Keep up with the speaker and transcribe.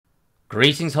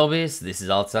Greetings hobbyists, this is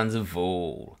Artisans of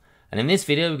All, and in this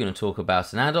video we're going to talk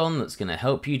about an add-on that's going to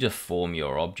help you deform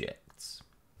your objects.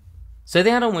 So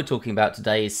the add-on we're talking about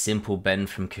today is Simple Bend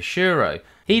from Kashuro.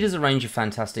 He does a range of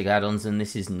fantastic add-ons and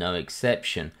this is no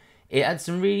exception. It adds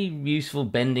some really useful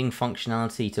bending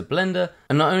functionality to Blender,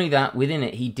 and not only that, within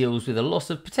it he deals with a lot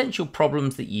of potential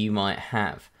problems that you might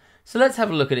have. So let's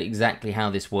have a look at exactly how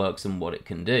this works and what it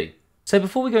can do. So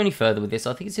before we go any further with this,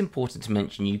 I think it's important to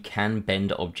mention you can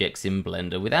bend objects in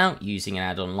Blender without using an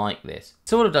add-on like this.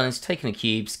 So what I've done is taken a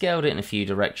cube, scaled it in a few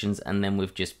directions, and then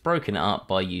we've just broken it up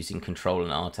by using Ctrl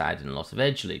and R to add in a lot of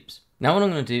edge loops. Now what I'm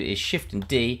going to do is Shift and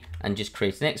D and just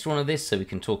create an extra one of this so we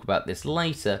can talk about this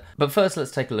later. But first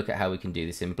let's take a look at how we can do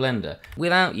this in Blender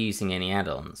without using any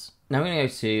add-ons. Now we're going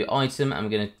to go to Item and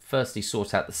we're going to firstly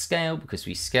sort out the scale because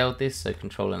we scaled this, so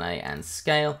Ctrl and A and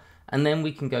Scale. And then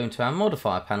we can go into our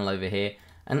modifier panel over here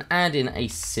and add in a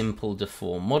simple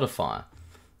deform modifier.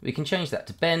 We can change that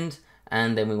to bend,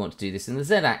 and then we want to do this in the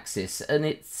Z axis, and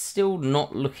it's still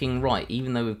not looking right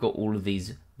even though we've got all of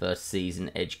these vertices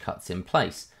and edge cuts in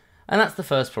place. And that's the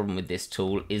first problem with this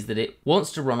tool, is that it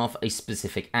wants to run off a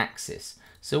specific axis.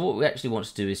 So what we actually want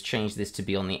to do is change this to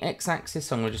be on the X axis.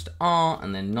 So I'm going to just R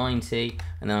and then 90,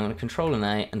 and then I'm going to Ctrl and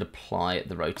A and apply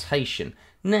the rotation.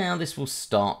 Now this will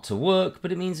start to work,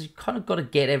 but it means you've kind of got to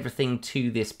get everything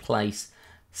to this place,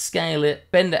 scale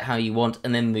it, bend it how you want,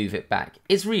 and then move it back.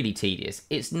 It's really tedious.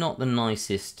 It's not the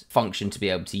nicest function to be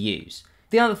able to use.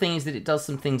 The other thing is that it does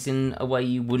some things in a way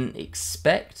you wouldn't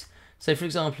expect. So for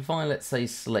example, if I, let's say,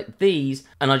 select these,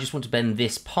 and I just want to bend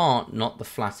this part, not the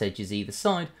flat edges either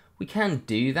side, we can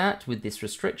do that with this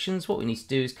restrictions. What we need to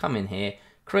do is come in here,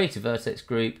 create a vertex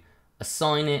group,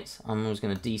 assign it. I'm always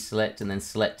going to deselect and then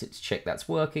select it to check that's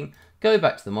working. Go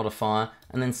back to the modifier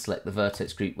and then select the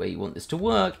vertex group where you want this to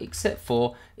work, except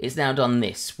for it's now done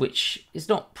this, which is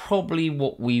not probably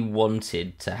what we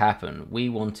wanted to happen. We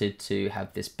wanted to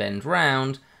have this bend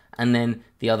round and then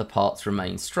the other parts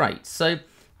remain straight. So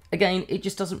again, it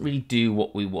just doesn't really do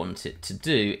what we want it to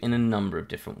do in a number of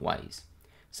different ways.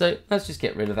 So let's just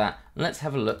get rid of that and let's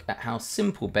have a look at how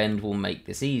Simple Bend will make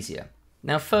this easier.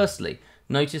 Now firstly,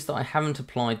 notice that I haven't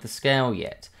applied the scale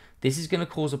yet. This is going to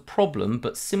cause a problem,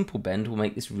 but Simple Bend will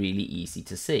make this really easy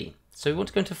to see. So we want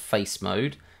to go into face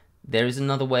mode. There is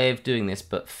another way of doing this,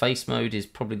 but face mode is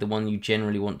probably the one you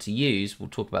generally want to use. We'll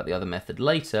talk about the other method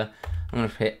later. I'm going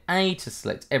to hit A to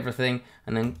select everything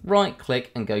and then right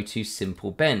click and go to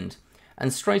Simple Bend.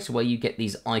 And straight away you get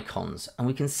these icons and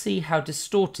we can see how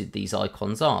distorted these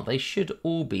icons are. They should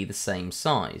all be the same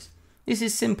size. This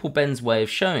is Simple Bend's way of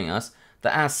showing us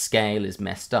that our scale is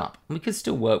messed up. We could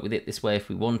still work with it this way if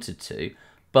we wanted to,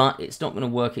 but it's not going to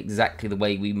work exactly the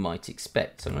way we might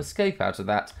expect. So I'm going to escape out of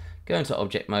that, go into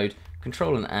object mode,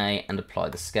 Ctrl and A and apply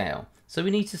the scale. So we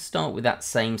need to start with that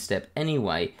same step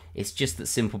anyway. It's just that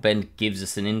Simple Bend gives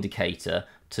us an indicator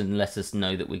to let us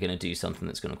know that we're going to do something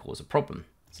that's going to cause a problem.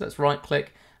 So let's right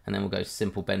click and then we'll go to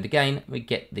Simple Bend again. We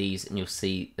get these and you'll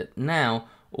see that now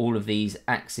all of these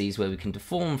axes where we can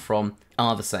deform from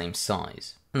are the same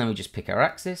size. And then we just pick our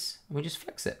axis and we just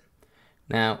flex it.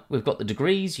 Now we've got the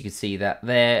degrees, you can see that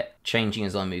they're changing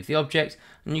as I move the object,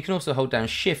 and you can also hold down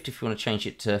Shift if you want to change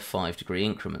it to 5-degree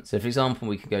increments. So for example,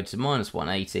 we can go to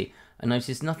 -180 and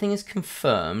notice nothing is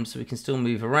confirmed, so we can still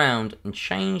move around and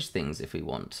change things if we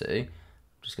want to. I'm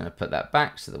just going to put that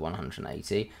back to the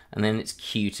 180 and then it's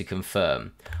Q to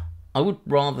confirm. I would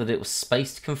rather that it was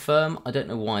space to confirm. I don't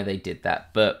know why they did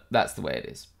that, but that's the way it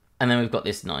is. And then we've got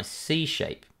this nice C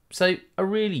shape. So a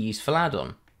really useful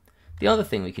add-on. The other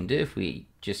thing we can do if we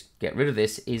just get rid of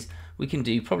this is we can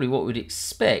do probably what we'd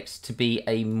expect to be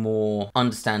a more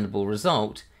understandable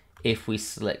result if we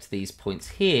select these points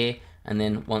here and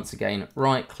then once again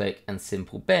right click and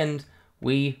Simple Bend,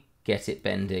 we get it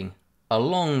bending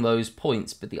along those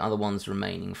points but the other ones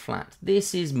remaining flat.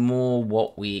 This is more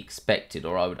what we expected,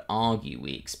 or I would argue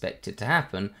we expected to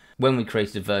happen. When we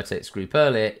created a vertex group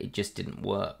earlier, it just didn't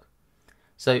work.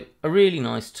 So a really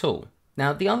nice tool.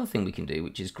 Now the other thing we can do,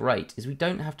 which is great, is we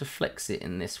don't have to flex it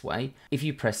in this way. If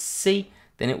you press C,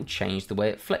 then it will change the way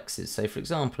it flexes. So for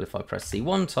example, if I press C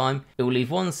one time, it will leave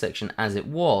one section as it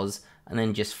was and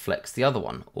then just flex the other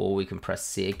one. Or we can press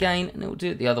C again and it will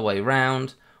do it the other way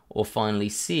around. Or finally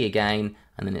C again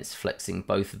and then it's flexing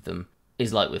both of them.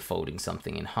 It's like we're folding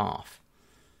something in half.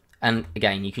 And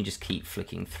again, you can just keep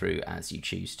flicking through as you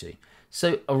choose to.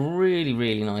 So a really,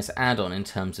 really nice add-on in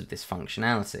terms of this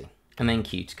functionality. And then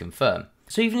Q to confirm.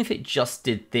 So even if it just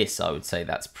did this, I would say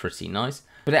that's pretty nice.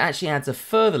 But it actually adds a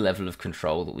further level of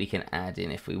control that we can add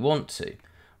in if we want to.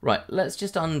 Right, let's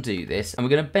just undo this and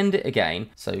we're going to bend it again.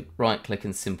 So right click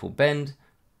and Simple Bend.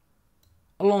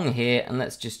 along here, and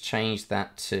let's just change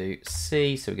that to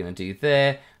C. So we're going to do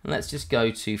there, and let's just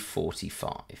go to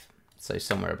 45. So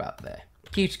somewhere about there.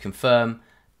 Q to confirm,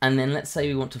 and then let's say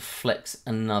we want to flex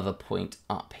another point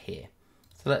up here.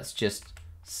 So let's just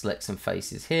select some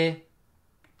faces here.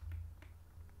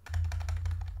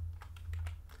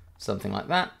 Something like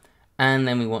that. And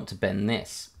then we want to bend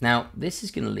this. Now, this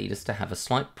is going to lead us to have a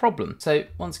slight problem. So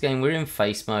once again, we're in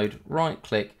face mode, right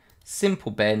click,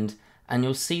 simple bend, and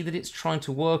you'll see that it's trying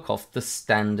to work off the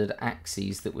standard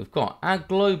axes that we've got, our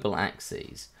global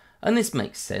axes. And this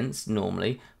makes sense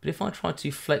normally, but if I try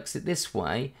to flex it this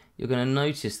way, you're going to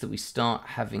notice that we start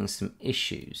having some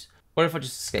issues. Or if I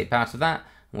just escape out of that,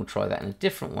 and we'll try that in a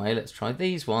different way, let's try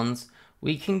these ones,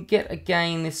 we can get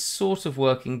again this sort of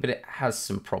working, but it has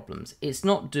some problems. It's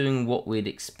not doing what we'd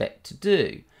expect to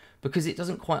do because it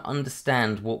doesn't quite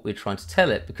understand what we're trying to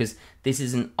tell it, because this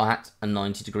isn't at a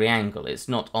 90-degree angle. It's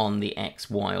not on the X,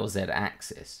 Y, or Z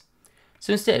axis.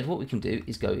 So instead, what we can do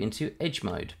is go into edge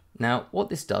mode. Now, what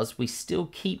this does, we still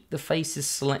keep the faces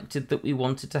selected that we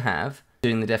wanted to have,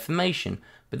 doing the deformation,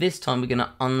 but this time we're going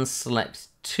to unselect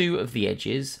 2 of the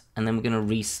edges, and then we're going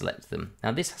to reselect them.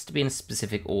 Now, this has to be in a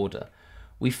specific order.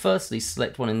 We firstly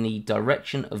select one in the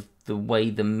direction of the way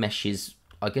the mesh is,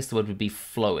 I guess the word would be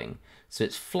flowing. So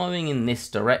it's flowing in this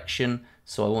direction,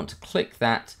 so I want to click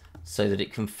that so that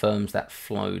it confirms that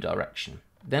flow direction.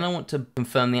 Then I want to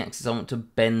confirm the axis I want to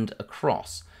bend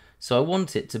across. So I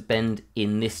want it to bend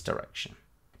in this direction.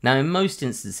 Now in most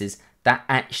instances, that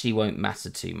actually won't matter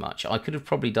too much. I could have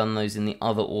probably done those in the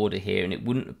other order here and it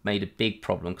wouldn't have made a big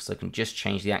problem because I can just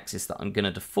change the axis that I'm going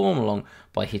to deform along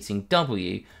by hitting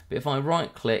W. But if I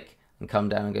right click and come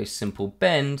down and go simple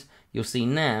bend, you'll see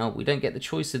now we don't get the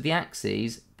choice of the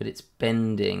axes, but it's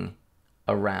bending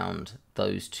around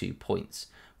those 2 points,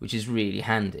 which is really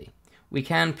handy. We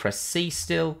can press C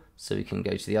still, so we can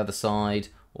go to the other side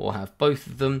or have both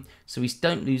of them, so we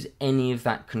don't lose any of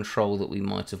that control that we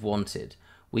might have wanted.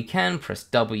 We can press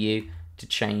W to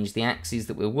change the axes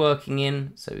that we're working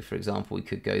in. So for example, we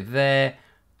could go there,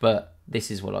 but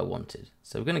this is what I wanted.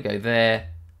 So we're going to go there,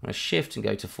 I'm going to shift and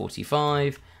go to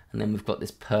 45, and then we've got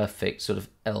this perfect sort of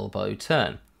elbow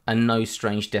turn. And no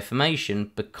strange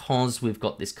deformation because we've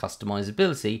got this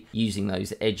customizability using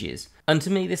those edges. And to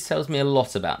me, this tells me a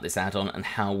lot about this add-on and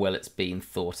how well it's been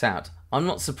thought out. I'm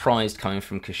not surprised coming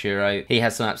from Kishiro. He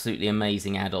has some absolutely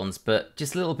amazing add-ons, but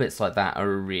just little bits like that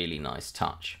are a really nice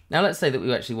touch. Now let's say that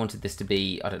we actually wanted this to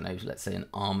be, I don't know, let's say an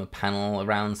armor panel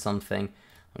around something.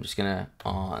 I'm just gonna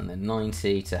R and then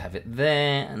 90 to have it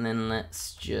there, and then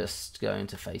let's just go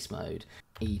into face mode.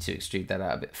 E to extrude that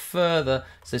out a bit further.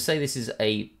 So say this is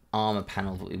a armor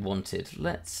panel that we wanted.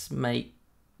 Let's make,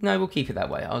 no, we'll keep it that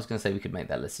way. I was gonna say we could make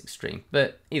that less extreme,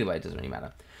 but either way, it doesn't really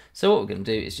matter. So what we're gonna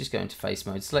do is just go into face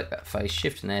mode, select that face,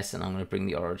 Shift and S, and I'm gonna bring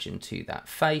the origin to that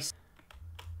face.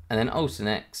 And then Alt and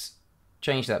X,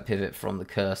 change that pivot from the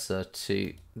cursor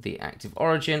to the active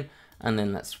origin, and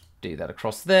then let's do that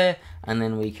across there, and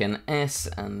then we can S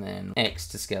and then X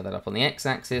to scale that up on the X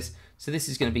axis. So this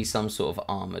is going to be some sort of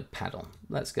armored panel.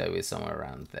 Let's go with somewhere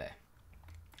around there.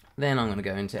 Then I'm going to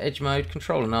go into edge mode,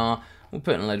 Control and R, we'll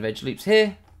put in a load of edge loops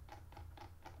here,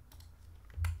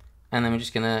 and then we're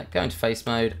just going to go into face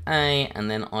mode, A, and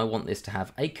then I want this to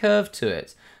have a curve to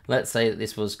it. Let's say that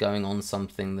this was going on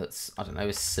something that's, I don't know,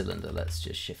 a cylinder. Let's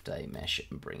just Shift A mesh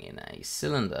and bring in a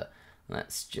cylinder.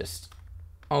 Let's just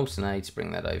alternate to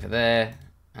bring that over there,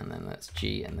 and then let's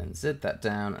G and then Z that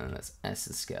down, and let's S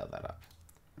and scale that up.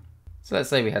 So let's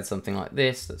say we had something like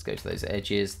this. Let's go to those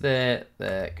edges there,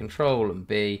 Control and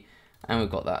B, and we've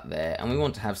got that there. And we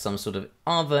want to have some sort of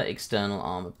other external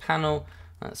armor panel.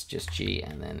 That's just G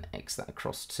and then X that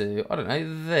across to, I don't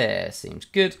know, there. Seems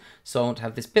good. So I want to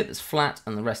have this bit that's flat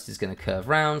and the rest is going to curve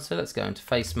round. So let's go into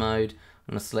face mode.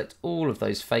 I'm going to select all of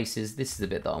those faces. This is the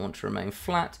bit that I want to remain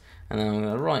flat. And then I'm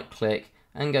going to right click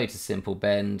and go to simple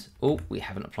bend. Oh, we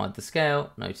haven't applied the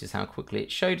scale. Notice how quickly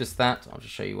it showed us that. I'll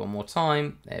just show you one more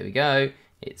time. There we go.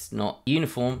 It's not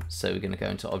uniform, so we're going to go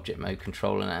into object mode,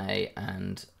 Control and A,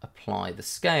 and apply the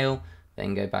scale.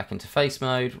 Then go back into face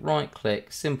mode, right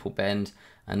click, simple bend,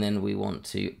 and then we want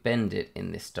to bend it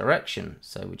in this direction.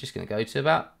 So we're just going to go to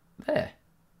about there.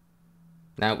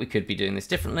 Now we could be doing this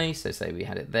differently, so say we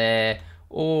had it there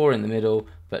or in the middle,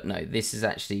 but no, this has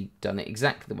actually done it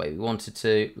exactly the way we wanted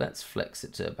to. Let's flex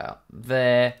it to about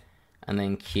there, and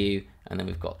then Q, and then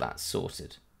we've got that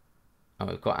sorted. And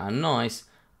we've got our nice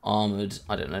armored,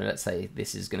 I don't know, let's say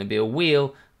this is going to be a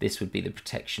wheel. This would be the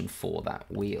protection for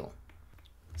that wheel.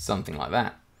 Something like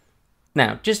that.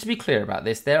 Now, just to be clear about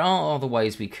this, there are other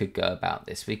ways we could go about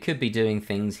this. We could be doing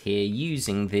things here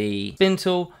using the spin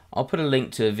tool. I'll put a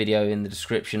link to a video in the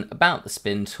description about the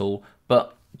spin tool,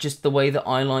 but just the way that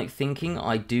I like thinking,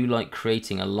 I do like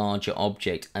creating a larger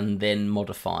object and then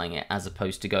modifying it as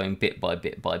opposed to going bit by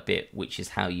bit by bit, which is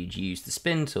how you'd use the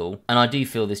spin tool. And I do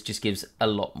feel this just gives a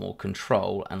lot more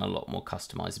control and a lot more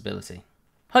customizability.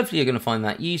 Hopefully you're going to find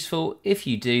that useful. If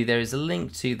you do, there is a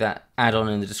link to that add-on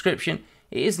in the description.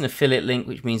 It is an affiliate link,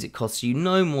 which means it costs you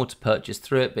no more to purchase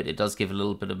through it, but it does give a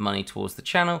little bit of money towards the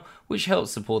channel, which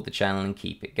helps support the channel and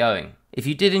keep it going. If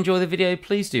you did enjoy the video,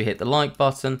 please do hit the like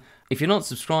button. If you're not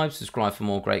subscribed, subscribe for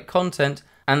more great content.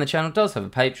 And the channel does have a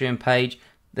Patreon page.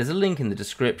 There's a link in the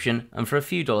description, and for a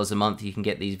few dollars a month you can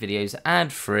get these videos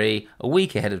ad-free, a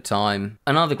week ahead of time,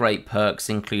 and other great perks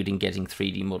including getting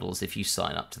 3D models if you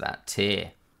sign up to that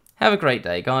tier. Have a great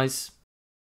day, guys.